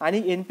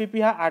आणि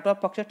NPP हा 8वा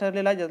पक्ष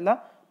ठरलेला आहे, ज्याला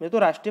म्हणजे तो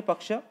राष्ट्रीय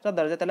पक्षाचा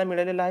दर्जा त्याला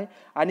मिळालेला आहे.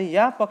 आणि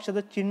या पक्षाचं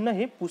चिन्ह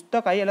हे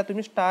पुस्तक आहे, याला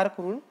तुम्ही स्टार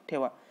करून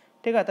ठेवा.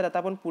 ठीक आहे. तर आता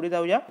आपण पुढे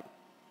जाऊया.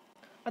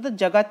 आता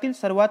जगातील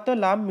सर्वात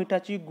लांब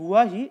मिठाची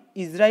गुहा ही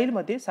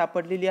इस्रायलमध्ये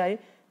सापडलेली आहे.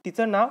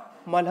 तिचं नाव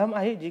मलहम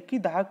आहे, जी की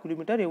 10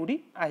 किलोमीटर एवढी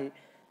आहे.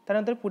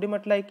 त्यानंतर पुढे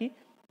म्हटलं आहे की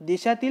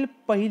देशातील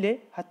पहिले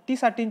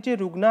हत्तीसाठींचे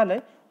रुग्णालय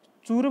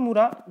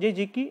चुरमुरा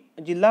जे की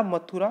जिल्हा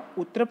मथुरा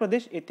उत्तर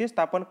प्रदेश येथे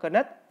स्थापन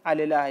करण्यात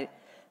आलेलं आहे.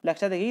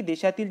 लक्षात घ्या की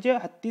देशातील जे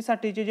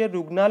हत्तीसाठीचे जे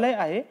रुग्णालय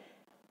आहे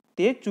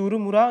ते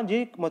चुरमुरा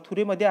जे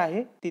मथुरेमध्ये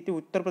आहे, तिथे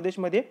उत्तर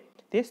प्रदेशमध्ये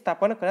ते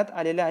स्थापन करण्यात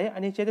आलेले आहे.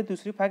 आणि याच्यात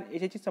दुसरी फॅक्ट,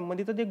 याच्याशी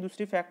संबंधित एक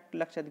दुसरी फॅक्ट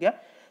लक्षात घ्या,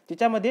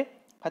 ज्याच्यामध्ये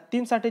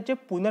हत्तींसाठीचे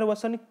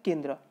पुनर्वसन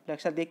केंद्र.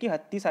 लक्षात घ्या की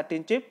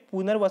हत्तीसाठींचे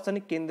पुनर्वसन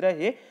केंद्र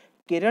हे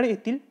केरळ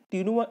येथील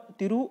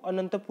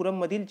तिरुअनंतपुरम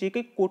मधील जे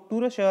काही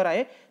कोट्टूर शहर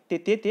आहे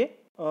तेथे ते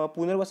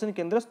पुनर्वसन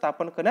केंद्र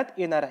स्थापन करण्यात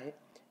येणार आहे.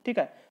 ठीक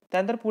आहे.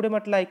 त्यानंतर पुढे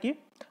म्हटलं आहे की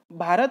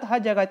भारत हा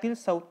जगातील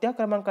 4थ्या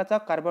क्रमांकाचा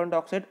कार्बन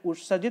डायऑक्साईड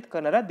उत्सर्जित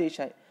करणारा देश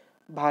आहे.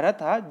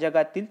 भारत हा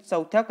जगातील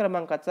 4थ्या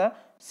क्रमांकाचा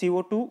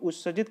CO2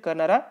 उत्सर्जित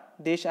करणारा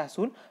देश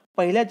असून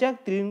पहिल्या ज्या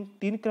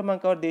 3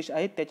 क्रमांकावर देश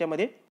आहेत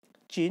त्याच्यामध्ये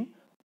चीन,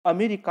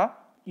 अमेरिका,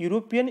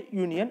 युरोपियन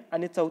युनियन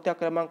आणि 4थ्या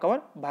क्रमांकावर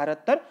भारत,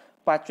 तर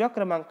 5व्या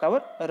क्रमांकावर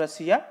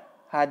रशिया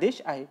हा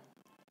देश आहे.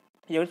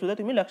 यावेळी सुद्धा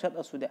तुम्ही लक्षात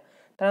असू द्या.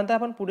 त्यानंतर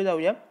आपण पुढे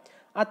जाऊया.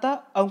 आता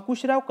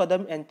अंकुशराव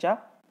कदम यांच्या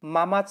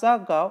मामाचा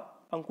गाव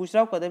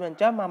अंकुशराव कदम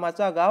यांच्या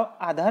मामाचा गाव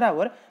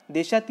आधारावर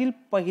देशातील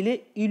पहिले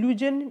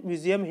इल्युजन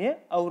म्युझियम हे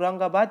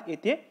औरंगाबाद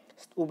येथे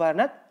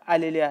उभारण्यात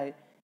आलेले आहे.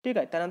 ठीक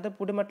आहे. त्यानंतर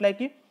पुढे म्हटलं आहे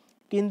की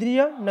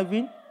केंद्रीय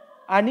नवीन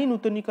आणि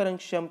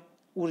नूतनीकरणक्षम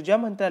ऊर्जा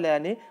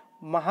मंत्रालयाने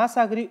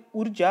महासागरी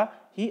ऊर्जा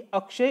ही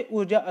अक्षय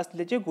ऊर्जा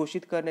असल्याचे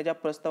घोषित करण्याच्या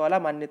प्रस्तावाला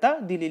मान्यता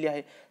दिलेली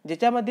आहे,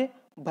 ज्याच्यामध्ये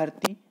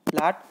भरती,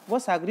 लाट व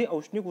सागरी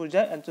औष्णिक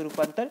ऊर्जा यांचं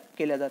रूपांतर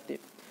केले जाते.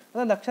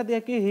 आता लक्षात घ्या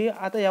की हे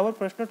आता यावर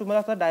प्रश्न तुम्हाला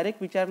असा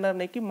डायरेक्ट विचारणार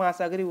नाही की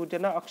महासागरी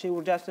ऊर्जांना अक्षय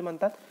ऊर्जा असे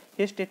म्हणतात.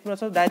 हे स्टेटमेंट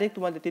असं डायरेक्ट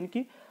तुम्हाला देतील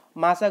की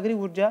महासागरी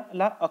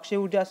ऊर्जाला अक्षय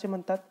ऊर्जा असे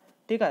म्हणतात.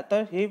 ठीक आहे.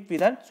 तर हे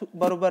विधान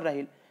बरोबर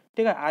राहील.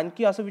 ठीक आहे.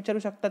 आणखी असं विचारू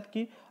शकतात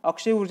की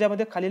अक्षय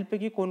ऊर्जामध्ये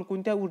खालीलपैकी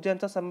कोणकोणत्या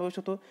ऊर्जांचा समावेश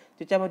होतो.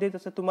 त्याच्यामध्ये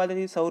जसं तुम्हाला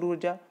ही सौर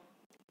ऊर्जा,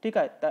 ठीक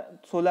आहे,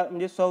 सोलार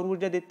म्हणजे सौर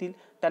ऊर्जा देतील.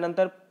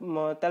 त्यानंतर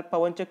त्या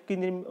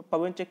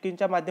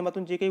पवनचक्कींच्या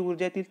माध्यमातून जे काही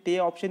ऊर्जा येतील ते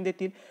ऑप्शन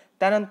देतील.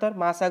 त्यानंतर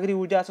महासागरी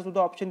ऊर्जा असं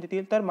सुद्धा ऑप्शन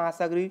देतील. तर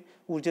महासागरी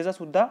ऊर्जेचा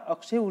सुद्धा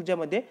अक्षय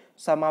ऊर्जेमध्ये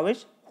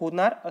समावेश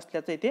होणार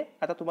असल्याचं इथे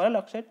आता तुम्हाला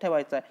लक्षात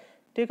ठेवायचं आहे.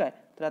 ठीक आहे.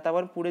 तर आता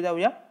आपण पुढे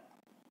जाऊया.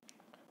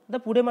 आता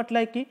पुढे म्हटलं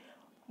आहे की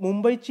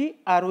मुंबईची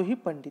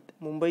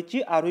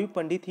आरोही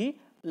पंडित ही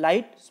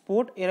लाईट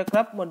स्पोर्ट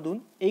एअरक्राफ्ट मधून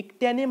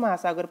एकट्याने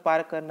महासागर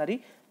पार करणारी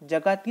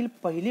जगातील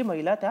पहिली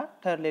महिला त्या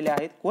ठरलेल्या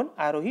आहेत. कोण?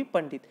 आरोही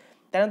पंडित.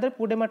 त्यानंतर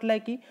पुढे म्हटलं आहे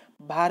की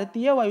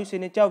भारतीय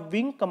वायुसेनेच्या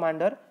विंग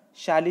कमांडर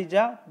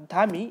शालिजा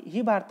धामी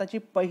ही भारताची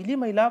पहिली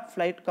महिला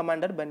फ्लाईट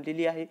कमांडर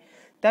बनलेली आहे.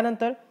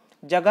 त्यानंतर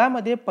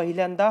जगामध्ये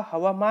पहिल्यांदा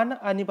हवामान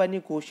आणीबाणी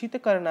घोषित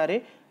करणारे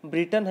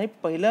ब्रिटन हे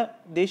पहिला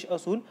देश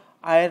असून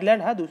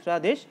आयर्लंड हा दुसरा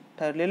देश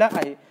ठरलेला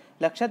आहे.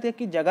 लक्षात घ्या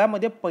की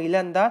जगामध्ये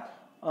पहिल्यांदा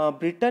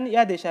ब्रिटन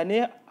या देशाने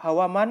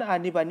हवामान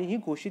आणीबाणी ही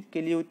घोषित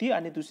केली होती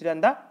आणि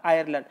दुसऱ्यांदा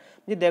आयर्लंड.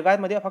 म्हणजे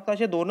जगामध्ये फक्त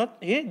असे दोनच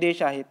हे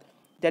देश आहेत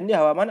ज्यांनी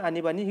हवामान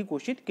आणीबाणी ही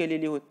घोषित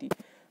केलेली होती.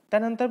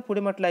 त्यानंतर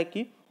पुढे म्हटलं आहे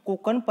की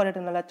कोकण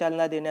पर्यटनाला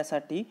चालना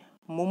देण्यासाठी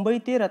मुंबई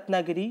ते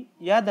रत्नागिरी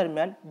या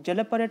दरम्यान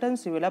जलपर्यटन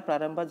सेवेला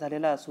प्रारंभ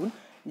झालेला असून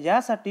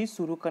यासाठी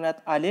सुरू करण्यात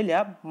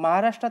आलेल्या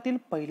महाराष्ट्रातील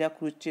पहिल्या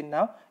क्रूजचे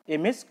नाव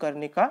MS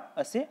कर्णिका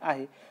असे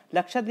आहे.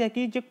 लक्षात घ्या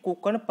की जे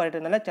कोकण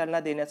पर्यटनाला चालना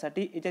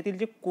देण्यासाठी याच्यातील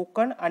जे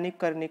कोकण आणि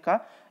कर्णिका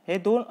हे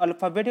दोन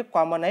अल्फाबेट हे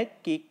कॉमन आहेत.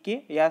 KK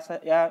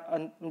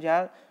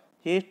या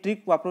हे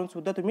ट्रिक वापरून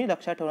सुद्धा तुम्ही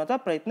लक्षात ठेवण्याचा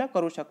प्रयत्न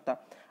करू शकता.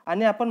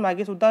 आणि आपण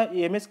मागे सुद्धा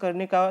MS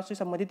कर्णिकाशी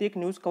संबंधित एक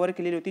न्यूज कव्हर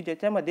केलेली होती,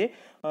 ज्याच्यामध्ये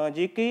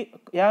जे काही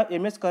या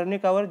MS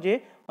कर्णिकावर जे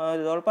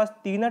जवळपास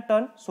 3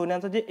 टन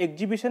सोन्याचं जे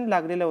एक्झिबिशन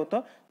लागलेलं होतं,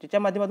 ज्याच्या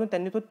माध्यमातून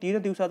त्यांनी तो 3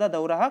 दिवसाचा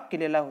दौरा हा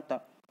केलेला होता.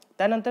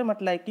 त्यानंतर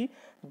म्हटलं आहे की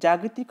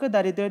जागतिक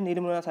दारिद्र्य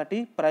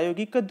निर्मूलनासाठी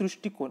प्रायोगिक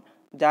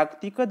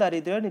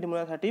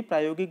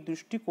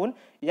दृष्टिकोन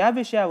या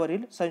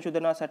विषयावरील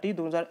संशोधनासाठी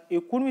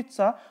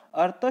 2019चा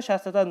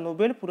अर्थशास्त्राचा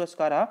नोबेल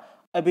पुरस्कार हा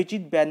अभिजित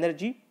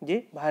बॅनर्जी जे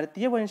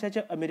भारतीय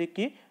वंशाचे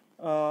अमेरिकी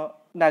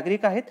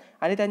नागरिक आहेत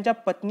आणि त्यांच्या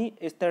पत्नी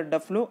एस्थर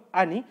डफ्लो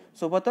आणि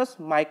सोबतच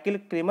मायकेल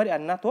क्रेमर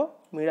यांना तो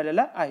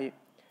मिळालेला आहे.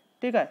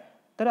 ठीक आहे.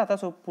 तर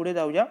आता पुढे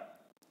जाऊया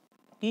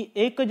की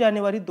 1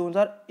 जानेवारी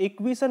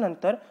 2021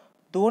 नंतर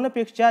 2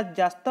 पेक्षा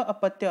जास्त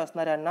अपत्य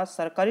असणाऱ्यांना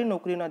सरकारी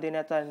नोकरी न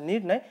देण्याचा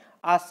निर्णय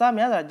आसाम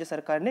या राज्य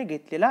सरकारने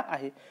घेतलेला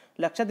आहे.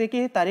 लक्षात घ्या की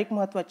ही तारीख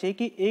महत्वाची आहे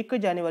की 1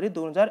 जानेवारी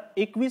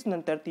 2021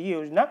 नंतर ती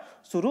योजना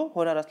सुरू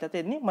होणार असल्याचं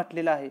त्यांनी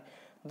म्हटलेलं आहे.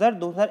 जर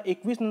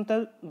 2021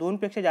 नंतर 2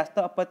 पेक्षा जास्त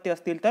अपत्य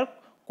असतील तर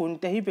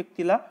कोणत्याही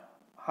व्यक्तीला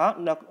हा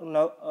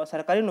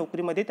सरकारी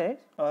नोकरीमध्ये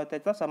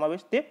त्याचा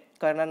समावेश ते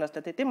करणार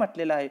नसल्याचे ते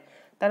म्हटलेलं आहे.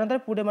 त्यानंतर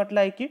पुढे म्हटलं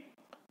आहे की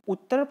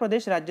उत्तर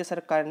प्रदेश राज्य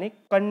सरकारने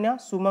कन्या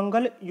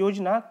सुमंगल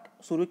योजना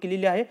सुरू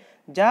केलेली आहे,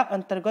 ज्या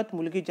अंतर्गत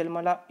मुलगी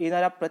जन्माला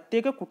येणाऱ्या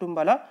प्रत्येक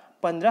कुटुंबाला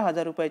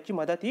 15,000 रुपयाची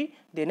मदत ही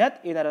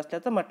देण्यात येणार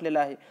असल्याचं म्हटलेलं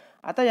आहे.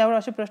 आता यावर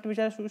असे प्रश्न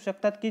विचारू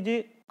शकतात की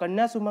जे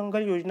कन्या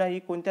सुमंगल योजना ही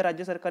कोणत्या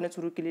राज्य सरकारने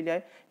सुरू केलेली आहे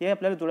हे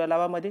आपल्याला जोड्या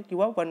लावामध्ये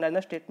किंवा वन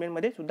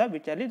स्टेटमेंटमध्ये सुद्धा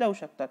विचारली जाऊ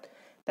शकतात.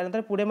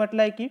 त्यानंतर पुढे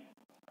म्हटलं आहे की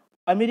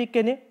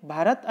अमेरिकेने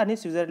भारत आणि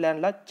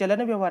स्वित्झर्लंडला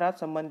चलन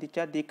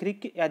व्यवहारासंबंधीच्या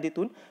देखरेखी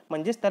यादीतून,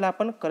 म्हणजेच त्याला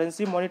आपण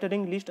करन्सी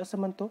मॉनिटरिंग लिस्ट असं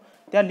म्हणतो,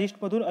 त्या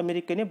लिस्टमधून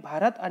अमेरिकेने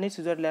भारत आणि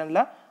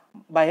स्वित्झर्लंडला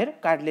बाहेर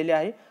काढलेले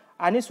आहे.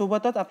 आणि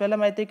सोबतच आपल्याला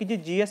माहिती आहे की जे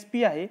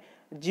GSP आहे,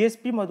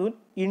 GSP मधून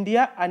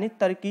इंडिया आणि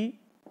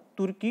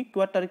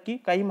तुर्की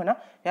काही म्हणा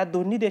या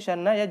दोन्ही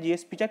देशांना या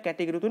GSPच्या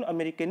कॅटेगरीतून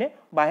अमेरिकेने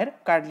बाहेर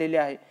काढलेले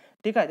आहे.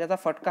 ठीक आहे. त्याचा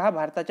फटका हा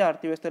भारताच्या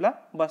अर्थव्यवस्थेला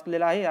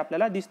बसलेला आहे,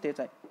 आपल्याला दिसतेच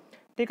आहे.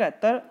 ठीक आहे.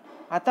 तर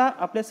आता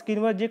आपल्या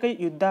स्क्रीनवर जे काही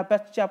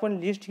युद्धाभ्यासची आपण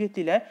लिस्ट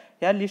घेतलेली आहे,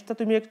 या लिस्टचा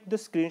तुम्ही एक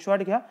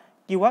स्क्रीनशॉट घ्या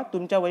किंवा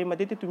तुमच्या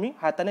वहीमध्ये ते तुम्ही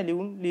हाताने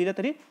लिहिलं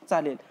तरी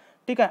चालेल.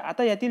 ठीक आहे.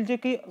 आता यातील जे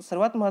काही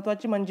सर्वात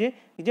महत्त्वाचे म्हणजे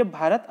जे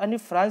भारत आणि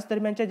फ्रान्स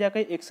दरम्यानच्या ज्या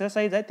काही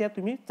एक्सरसाइज आहेत त्या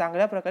तुम्ही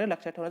चांगल्या प्रकारे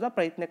लक्षात ठेवण्याचा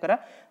प्रयत्न करा,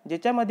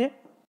 ज्याच्यामध्ये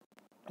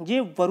जे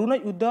वरुण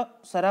युद्ध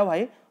सराव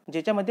आहे,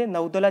 ज्याच्यामध्ये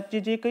नौदलाचे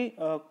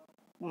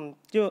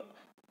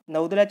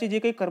जे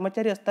काही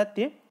कर्मचारी असतात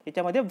ते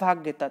याच्यामध्ये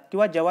भाग घेतात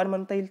किंवा जवान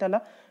म्हणता येईल त्याला.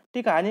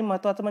 ठीक आहे. आणि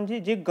महत्त्वाचं म्हणजे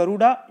जे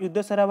गरुडा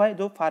युद्ध सराव आहे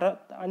जो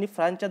भारत आणि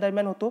फ्रान्सच्या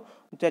दरम्यान होतो,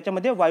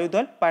 ज्याच्यामध्ये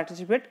वायुदल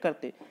पार्टिसिपेट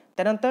करते.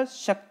 त्यानंतर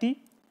शक्ती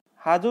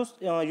हा जो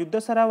युद्ध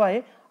सराव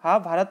आहे हा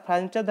भारत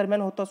फ्रान्सच्या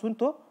दरम्यान होत असून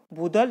तो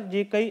भूदल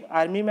जे काही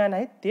आर्मी मॅन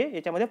आहेत ते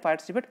याच्यामध्ये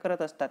पार्टिसिपेट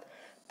करत असतात.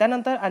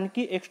 त्यानंतर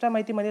आणखी एक्स्ट्रा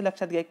माहितीमध्ये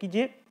लक्षात घ्या की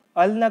जे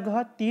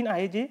अल-नगह 3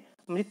 आहे, जे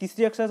म्हणजे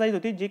तिसरी एक्सरसाइज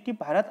होती, जे की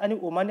भारत आणि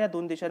ओमान या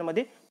 2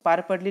 देशांमध्ये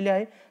पार पडलेली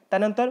आहे.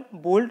 त्यानंतर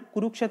बोल्ड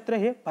कुरुक्षेत्र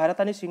हे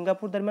भारत आणि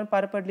सिंगापूर दरम्यान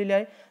पार पडलेले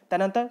आहे.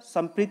 त्यानंतर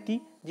संप्रीती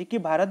जी की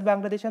भारत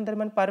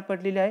बांगलादेशांदरम्यान पार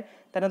पडलेली आहे.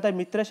 त्यानंतर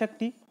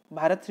मित्रशक्ती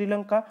भारत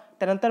श्रीलंका.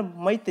 त्यानंतर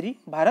मैत्री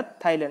भारत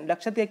थायलंड.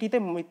 लक्षात घ्या की इथे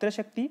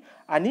मित्रशक्ती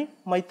आणि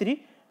मैत्री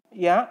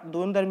या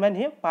 2 दरम्यान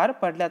हे पार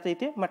पडल्याचं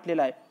इथे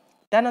म्हटलेलं आहे.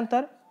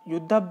 त्यानंतर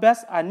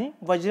युद्धाभ्यास आणि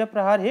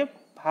वज्रप्रहार हे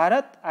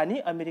भारत आणि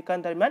अमेरिका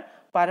दरम्यान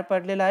पार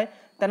पडलेला आहे.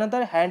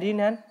 त्यानंतर हँड इन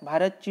हँड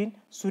भारत चीन,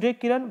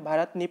 सूर्यकिरण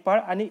भारत नेपाळ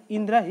आणि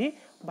इंद्रा ही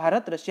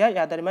भारत रशिया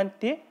या दरम्यान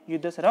ते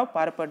युद्ध सराव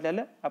पार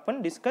पडलेलं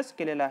आपण डिस्कस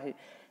केलेलं आहे.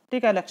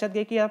 ठीक आहे, लक्षात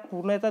घ्या की या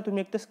पूर्णता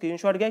तुम्ही एकदा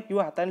स्क्रीनशॉट घ्या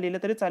किंवा हाताने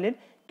लिहिलं तरी चालेल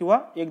किंवा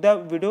एकदा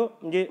व्हिडिओ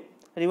म्हणजे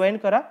रिवाइंड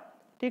करा.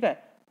 ठीक आहे,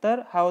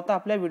 तर हा होता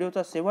आपल्या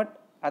व्हिडिओचा शेवट.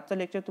 आजचं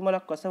लेक्चर तुम्हाला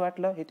कसं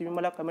वाटलं हे तुम्ही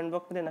मला कमेंट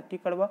बॉक्समध्ये नक्की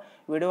कळवा.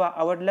 व्हिडिओ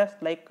आवडल्यास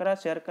लाईक करा,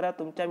 शेअर करा,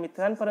 तुमच्या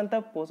मित्रांपर्यंत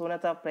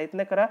पोहोचवण्याचा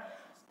प्रयत्न करा.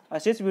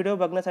 असेच व्हिडिओ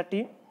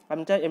बघण्यासाठी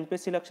आमच्या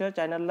MPSC लक्ष्य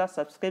चॅनलला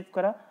सबस्क्राईब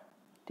करा.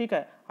 ठीक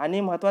आहे, आणि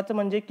महत्त्वाचं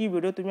म्हणजे की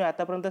व्हिडिओ तुम्ही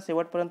आतापर्यंत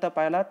शेवटपर्यंत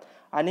पाहिलात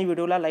आणि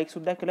व्हिडिओला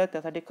लाईकसुद्धा केलं,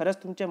 त्यासाठी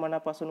खरंच तुमचे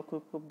मनापासून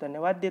खूप खूप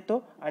धन्यवाद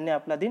देतो आणि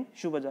आपला दिन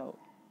शुभ जावो.